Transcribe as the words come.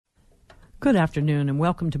Good afternoon and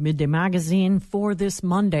welcome to Midday Magazine for this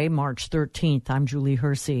Monday, March 13th. I'm Julie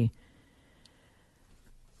Hersey.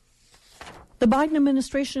 The Biden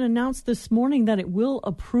administration announced this morning that it will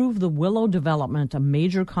approve the Willow development, a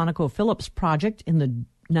major ConocoPhillips project in the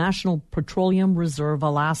National Petroleum Reserve,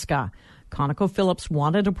 Alaska. ConocoPhillips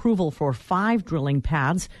wanted approval for 5 drilling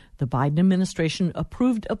pads. The Biden administration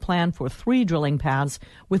approved a plan for 3 drilling pads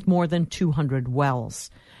with more than 200 wells.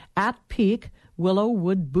 At peak, Willow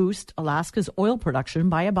would boost Alaska's oil production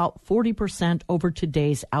by about 40% over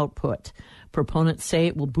today's output. Proponents say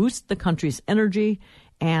it will boost the country's energy,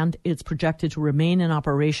 and it's projected to remain in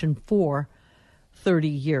operation for 30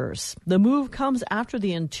 years. The move comes after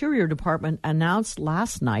the Interior Department announced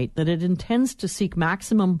last night that it intends to seek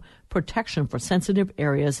maximum protection for sensitive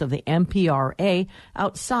areas of the NPRA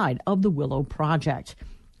outside of the Willow project.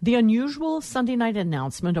 The unusual Sunday night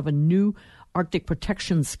announcement of a new Arctic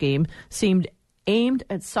protection scheme seemed aimed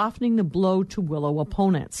at softening the blow to Willow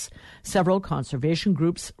opponents. Several conservation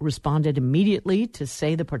groups responded immediately to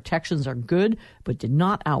say the protections are good, but did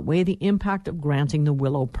not outweigh the impact of granting the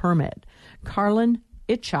Willow permit. Carlin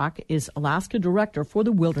Itchak is Alaska Director for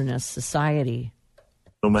the Wilderness Society.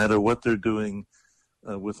 No matter what they're doing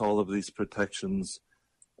with all of these protections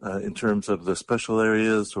in terms of the special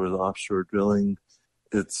areas or the offshore drilling,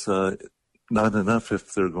 it's not enough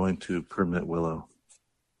if they're going to permit Willow.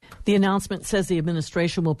 The announcement says the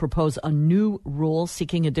administration will propose a new rule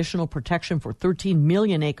seeking additional protection for 13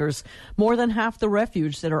 million acres, more than half the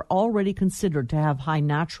refuge that are already considered to have high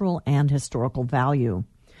natural and historical value.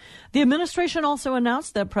 The administration also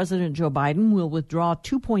announced that President Joe Biden will withdraw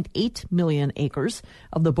 2.8 million acres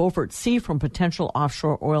of the Beaufort Sea from potential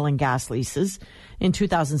offshore oil and gas leases. In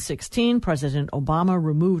 2016, President Obama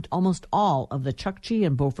removed almost all of the Chukchi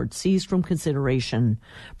and Beaufort Seas from consideration.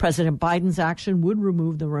 President Biden's action would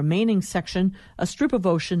remove the remaining section, a strip of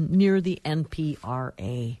ocean near the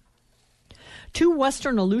NPRA. 2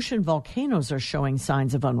 western Aleutian volcanoes are showing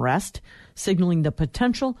signs of unrest, signaling the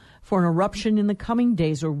potential for an eruption in the coming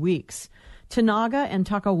days or weeks. Tanaga and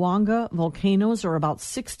Takawanga volcanoes are about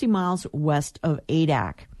 60 miles west of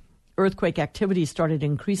Adak. Earthquake activity started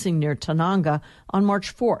increasing near Tanaga on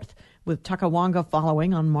March 4th, with Takawanga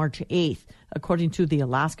following on March 8th, according to the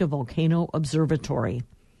Alaska Volcano Observatory.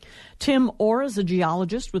 Tim Orr is a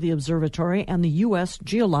geologist with the observatory and the U.S.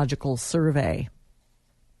 Geological Survey.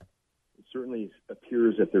 Certainly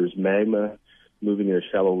appears that there's magma moving at a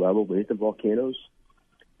shallow level beneath the volcanoes,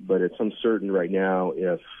 but it's uncertain right now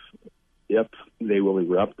if they will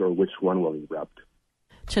erupt or which one will erupt.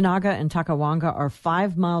 Tanaga and Takawanga are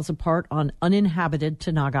 5 miles apart on uninhabited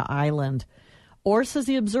Tanaga Island. Orr says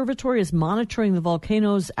the observatory is monitoring the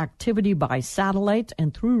volcano's activity by satellite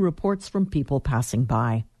and through reports from people passing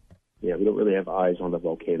by. Yeah, we don't really have eyes on the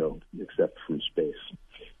volcano except from space.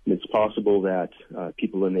 And it's possible that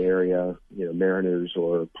people in the area, mariners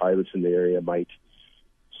or pilots in the area might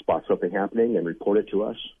spot something happening and report it to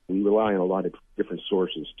us. We rely on a lot of different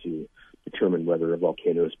sources to determine whether a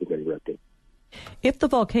volcano has begun erupting. If the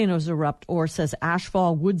volcanoes erupt, Orr says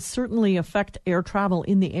ashfall would certainly affect air travel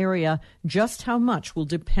in the area. Just how much will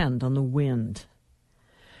depend on the wind.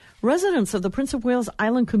 Residents of the Prince of Wales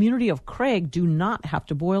Island community of Craig do not have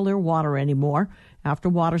to boil their water anymore after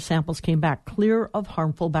water samples came back clear of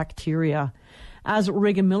harmful bacteria. As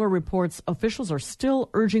Reagan Miller reports, officials are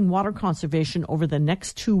still urging water conservation over the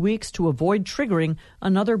next 2 weeks to avoid triggering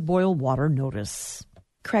another boil water notice.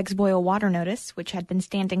 Craig's boil water notice, which had been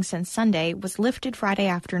standing since Sunday, was lifted Friday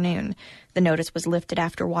afternoon. The notice was lifted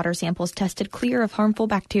after water samples tested clear of harmful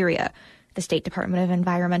bacteria. The State Department of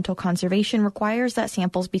Environmental Conservation requires that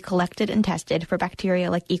samples be collected and tested for bacteria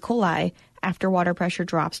like E. coli after water pressure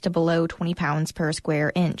drops to below 20 pounds per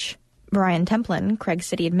square inch. Brian Templin, Craig's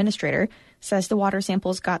city administrator, says the water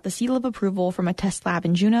samples got the seal of approval from a test lab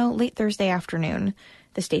in Juneau late Thursday afternoon.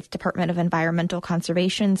 The state's Department of Environmental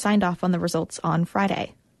Conservation signed off on the results on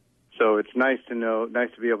Friday. So it's nice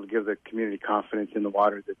to be able to give the community confidence in the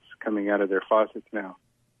water that's coming out of their faucets now.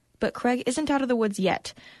 But Craig isn't out of the woods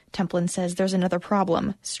yet. Templin says there's another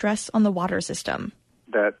problem, stress on the water system.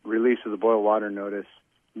 That release of the boil water notice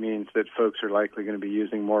means that folks are likely going to be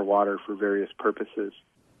using more water for various purposes.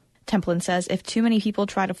 Templin says if too many people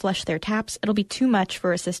try to flush their taps, it'll be too much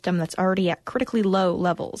for a system that's already at critically low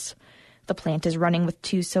levels. The plant is running with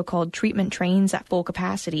 2 so-called treatment trains at full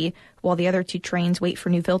capacity, while the other 2 trains wait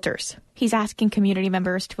for new filters. He's asking community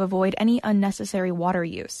members to avoid any unnecessary water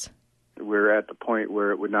use. We're at the point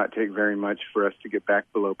where it would not take very much for us to get back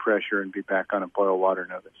below pressure and be back on a boil water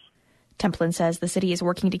notice. Templin says the city is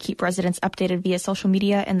working to keep residents updated via social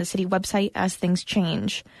media and the city website as things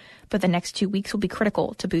change. But the next 2 weeks will be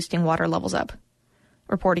critical to boosting water levels up.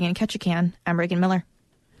 Reporting in Ketchikan, I'm Reagan Miller.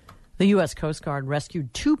 The U.S. Coast Guard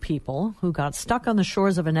rescued 2 people who got stuck on the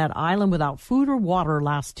shores of Annette Island without food or water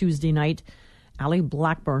last Tuesday night. Allie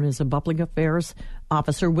Blackburn is a public affairs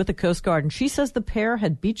officer with the Coast Guard, and she says the pair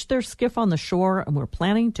had beached their skiff on the shore and were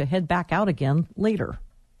planning to head back out again later.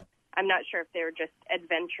 I'm not sure if they were just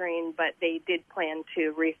adventuring, but they did plan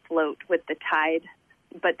to refloat with the tide,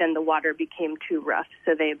 but then the water became too rough,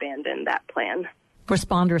 so they abandoned that plan.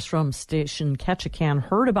 Responders from Station Ketchikan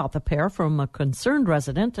heard about the pair from a concerned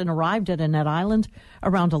resident and arrived at Annette Island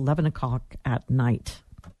around 11 o'clock at night.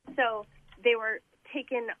 So they were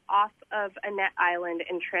taken off of Annette Island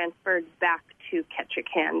and transferred back to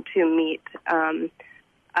Ketchikan to meet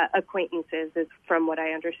acquaintances, is from what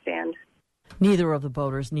I understand. Neither of the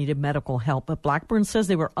boaters needed medical help, but Blackburn says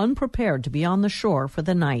they were unprepared to be on the shore for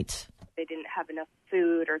the night. They didn't have enough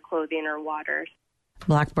food or clothing or water.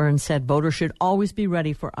 Blackburn said boaters should always be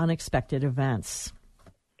ready for unexpected events.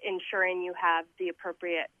 Ensuring you have the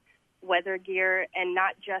appropriate weather gear, and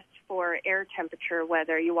not just for air temperature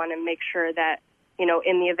weather. You want to make sure that, in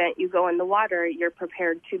the event you go in the water, you're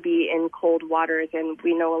prepared to be in cold waters, and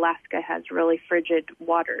we know Alaska has really frigid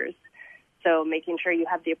waters. So making sure you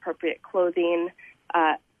have the appropriate clothing,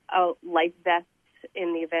 life vests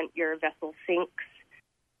in the event your vessel sinks.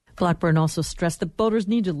 Blackburn also stressed that boaters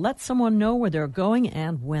need to let someone know where they're going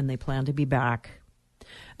and when they plan to be back.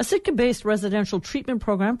 A Sitka-based residential treatment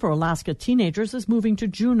program for Alaska teenagers is moving to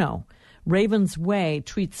Juneau. Ravens Way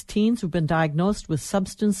treats teens who've been diagnosed with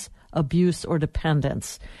substance abuse or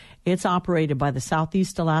dependence. It's operated by the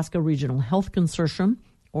Southeast Alaska Regional Health Consortium,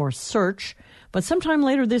 or SEARCH, but sometime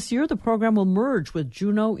later this year the program will merge with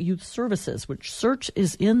Juneau Youth Services, which SEARCH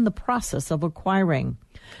is in the process of acquiring.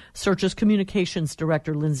 SEARCH's communications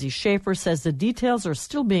director Lindsay Schaefer says the details are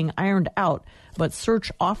still being ironed out, but SEARCH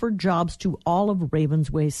offered jobs to all of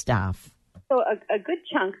Ravensway staff. So a good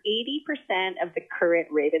chunk, 80% of the current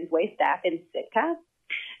Ravensway staff in Sitka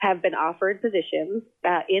have been offered positions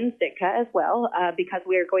in Sitka as well, because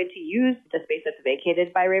we are going to use the space that's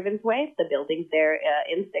vacated by Ravensway, the buildings there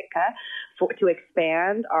in Sitka, to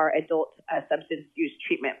expand our adult substance use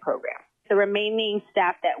treatment program. The remaining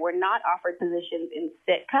staff that were not offered positions in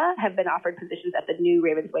Sitka have been offered positions at the new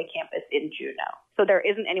Ravensway campus in Juneau. So there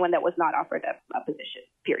isn't anyone that was not offered a position,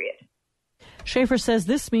 period. Schaefer says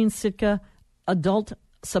this means Sitka adult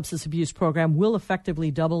substance abuse program will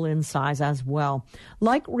effectively double in size as well.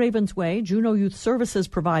 Like Ravensway, Juneau Youth Services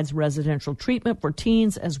provides residential treatment for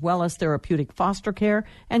teens as well as therapeutic foster care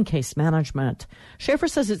and case management. Schaefer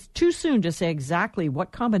says it's too soon to say exactly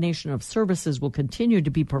what combination of services will continue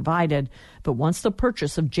to be provided, but once the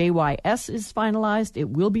purchase of JYS is finalized,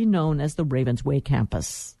 it will be known as the Ravensway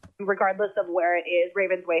campus. Regardless of where it is,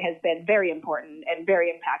 Ravensway has been very important and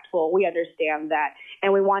very impactful. We understand that,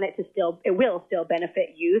 and we want it will still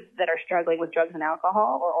benefit youth that are struggling with drugs and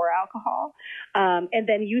alcohol or alcohol. And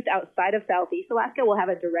then youth outside of Southeast Alaska will have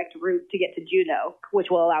a direct route to get to Juneau, which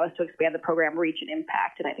will allow us to expand the program reach and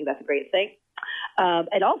impact, and I think that's a great thing.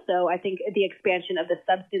 And also, I think the expansion of the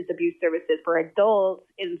substance abuse services for adults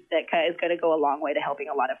in Sitka is going to go a long way to helping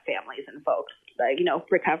a lot of families and folks,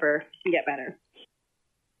 recover and get better.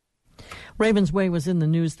 Ravensway was in the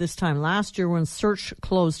news this time last year when SEARCH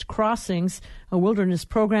closed Crossings, a wilderness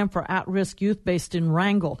program for at-risk youth based in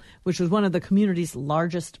Wrangell, which was one of the community's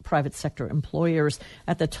largest private sector employers.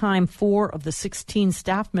 At the time, 4 of the 16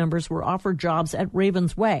 staff members were offered jobs at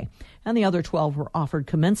Ravensway, and the other 12 were offered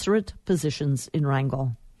commensurate positions in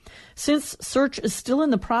Wrangell. Since SEARCH is still in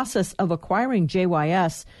the process of acquiring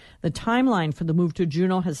JYS, the timeline for the move to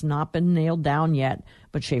Juneau has not been nailed down yet.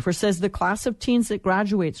 But Schaefer says the class of teens that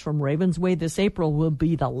graduates from Ravensway this April will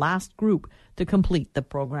be the last group to complete the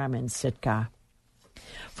program in Sitka.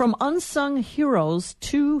 From unsung heroes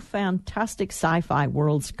to fantastic sci-fi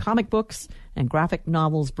worlds, comic books and graphic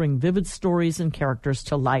novels bring vivid stories and characters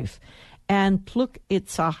to life. And Pluk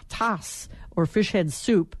Itzatas, or Fishhead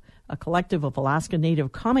Soup, a collective of Alaska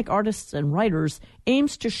Native comic artists and writers,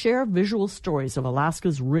 aims to share visual stories of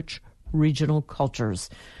Alaska's rich regional cultures.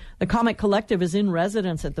 The comic collective is in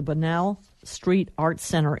residence at the Bunnell Street Arts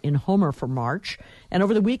Center in Homer for March, and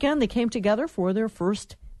over the weekend they came together for their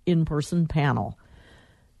first in-person panel.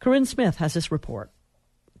 Corinne Smith has this report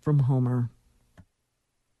from Homer.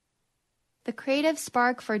 The creative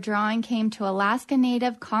spark for drawing came to Alaska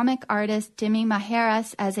Native comic artist Dimi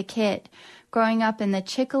Maheras as a kid, growing up in the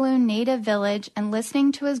Chickaloon Native village and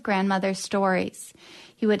listening to his grandmother's stories.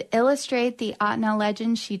 He would illustrate the Atna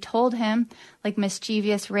legend she told him, like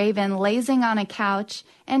mischievous raven lazing on a couch,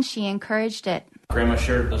 and she encouraged it. Grandma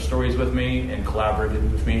shared the stories with me and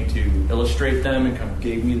collaborated with me to illustrate them and kind of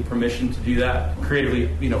gave me the permission to do that creatively,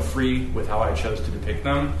 free with how I chose to depict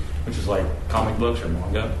them, which is like comic books or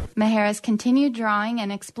manga. Maheras continued drawing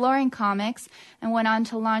and exploring comics and went on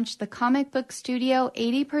to launch the comic book studio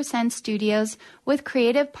 80% Studios with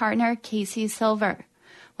creative partner Casey Silver.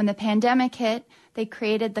 When the pandemic hit, they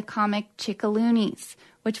created the comic Chickaloonies,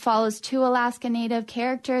 which follows 2 Alaska Native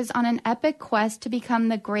characters on an epic quest to become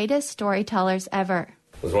the greatest storytellers ever.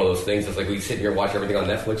 It was one of those things, it's like we sit here and watch everything on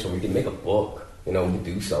Netflix, or we can make a book, we can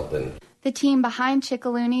do something. The team behind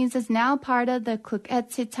Chickaloonies is now part of the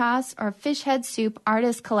Kluketsitas, or Fishhead Soup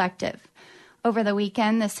Artist Collective. Over the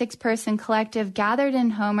weekend, the 6-person collective gathered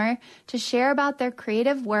in Homer to share about their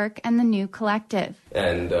creative work and the new collective.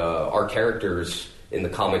 And our characters in the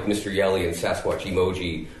comic, Mr. Yelly and Sasquatch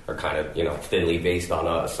Emoji, are kind of, thinly based on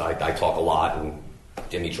us. I talk a lot and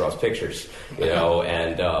Jimmy draws pictures,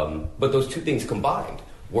 and but those 2 things combined,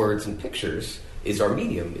 words and pictures, is our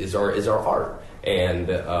medium, is our art. And,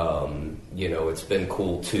 it's been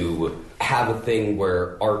cool to have a thing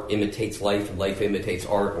where art imitates life and life imitates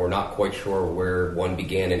art. We're not quite sure where one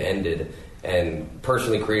began and ended. And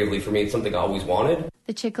personally, creatively, for me, it's something I always wanted.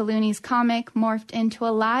 The Chickaloonies comic morphed into a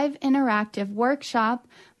live interactive workshop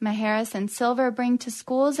Maheras and Silver bring to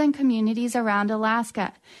schools and communities around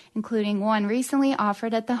Alaska, including one recently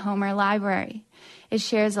offered at the Homer Library. It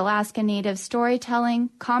shares Alaska Native storytelling,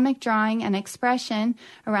 comic drawing, and expression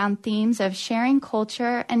around themes of sharing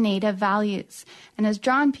culture and Native values, and has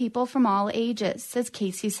drawn people from all ages, says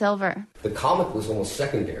Casey Silver. The comic was almost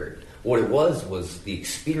secondary. What it was the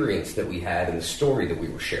experience that we had and the story that we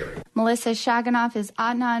were sharing. Melissa Shaganoff is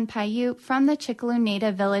Atna and Paiute from the Chickaloon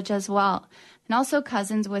Native village as well, and also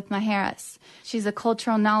cousins with Maheras. She's a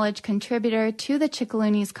cultural knowledge contributor to the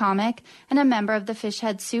Chickaloonies comic and a member of the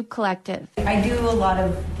Fishhead Soup Collective. I do a lot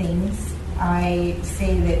of things. I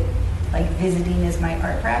say that visiting is my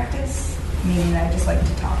art practice, meaning I just like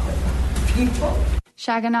to talk with people.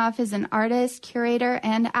 Shaganoff is an artist, curator,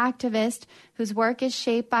 and activist whose work is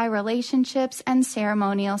shaped by relationships and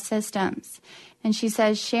ceremonial systems. And she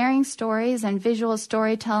says sharing stories and visual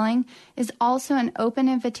storytelling is also an open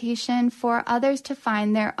invitation for others to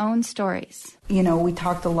find their own stories. We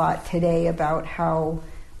talked a lot today about how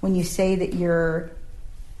when you say that you're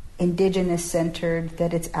Indigenous-centered,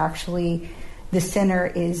 that it's actually the center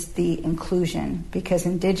is the inclusion, because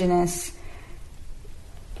Indigenous,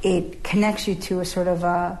 it connects you to a sort of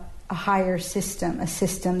a higher system, a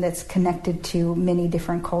system that's connected to many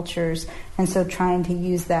different cultures. And so trying to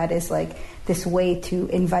use that as this way to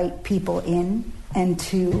invite people in and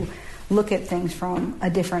to look at things from a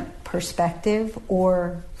different perspective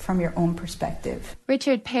or from your own perspective.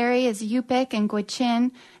 Richard Perry is Yupik and Gwich'in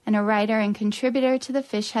and a writer and contributor to the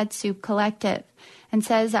Fishhead Soup Collective, and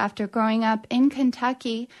says after growing up in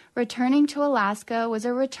Kentucky, returning to Alaska was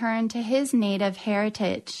a return to his native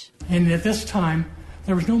heritage. And at this time,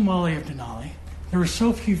 there was no Molly of Denali. There were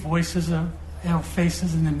so few voices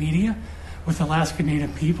faces in the media with Alaska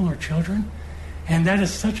Native people or children. And that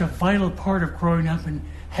is such a vital part of growing up and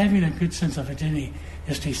having a good sense of identity,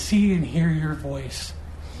 is to see and hear your voice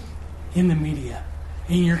in the media,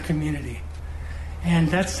 in your community. And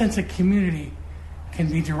that sense of community can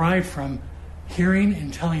be derived from hearing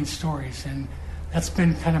and telling stories, and that's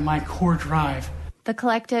been kind of my core drive. The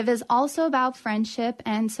collective is also about friendship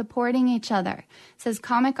and supporting each other, says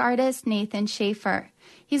comic artist Nathan Schaefer.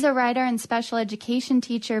 He's a writer and special education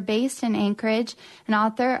teacher based in Anchorage and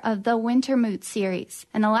author of the Wintermoot series,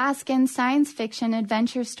 an Alaskan science fiction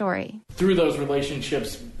adventure story. Through those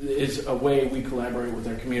relationships is a way we collaborate with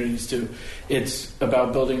our communities too. It's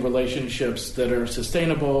about building relationships that are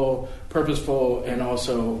sustainable, purposeful, and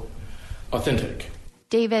also authentic.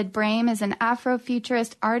 David Brame is an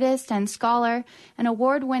Afrofuturist artist and scholar, an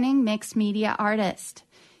award-winning mixed media artist.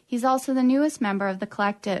 He's also the newest member of the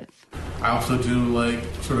collective. I also do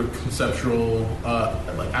sort of conceptual,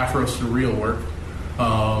 Afro surreal work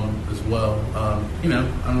as well.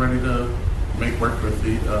 I'm ready to make work with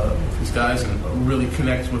these guys and really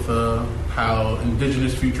connect with how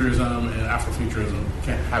Indigenous futurism and Afrofuturism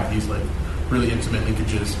can have these really intimate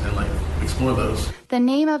linkages and explore those. The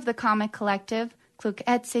name of the comic collective,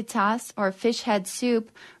 Kluketsitas, or Fishhead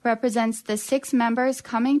Soup, represents the 6 members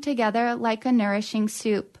coming together like a nourishing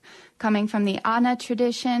soup, coming from the Ana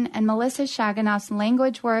tradition and Melissa Shaganoff's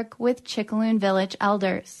language work with Chickaloon Village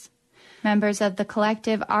elders. Members of the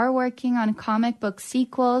collective are working on comic book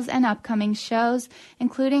sequels and upcoming shows,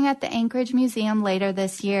 including at the Anchorage Museum later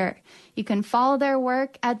this year. You can follow their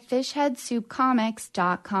work at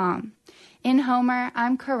fishheadsoupcomics.com. In Homer,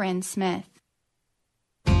 I'm Corinne Smith.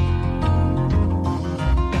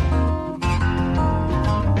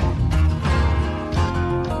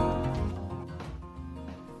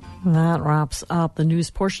 That wraps up the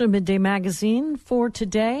news portion of Midday Magazine for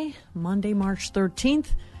today, Monday, March 13th.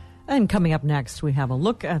 And coming up next, we have a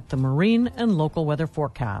look at the marine and local weather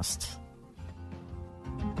forecast.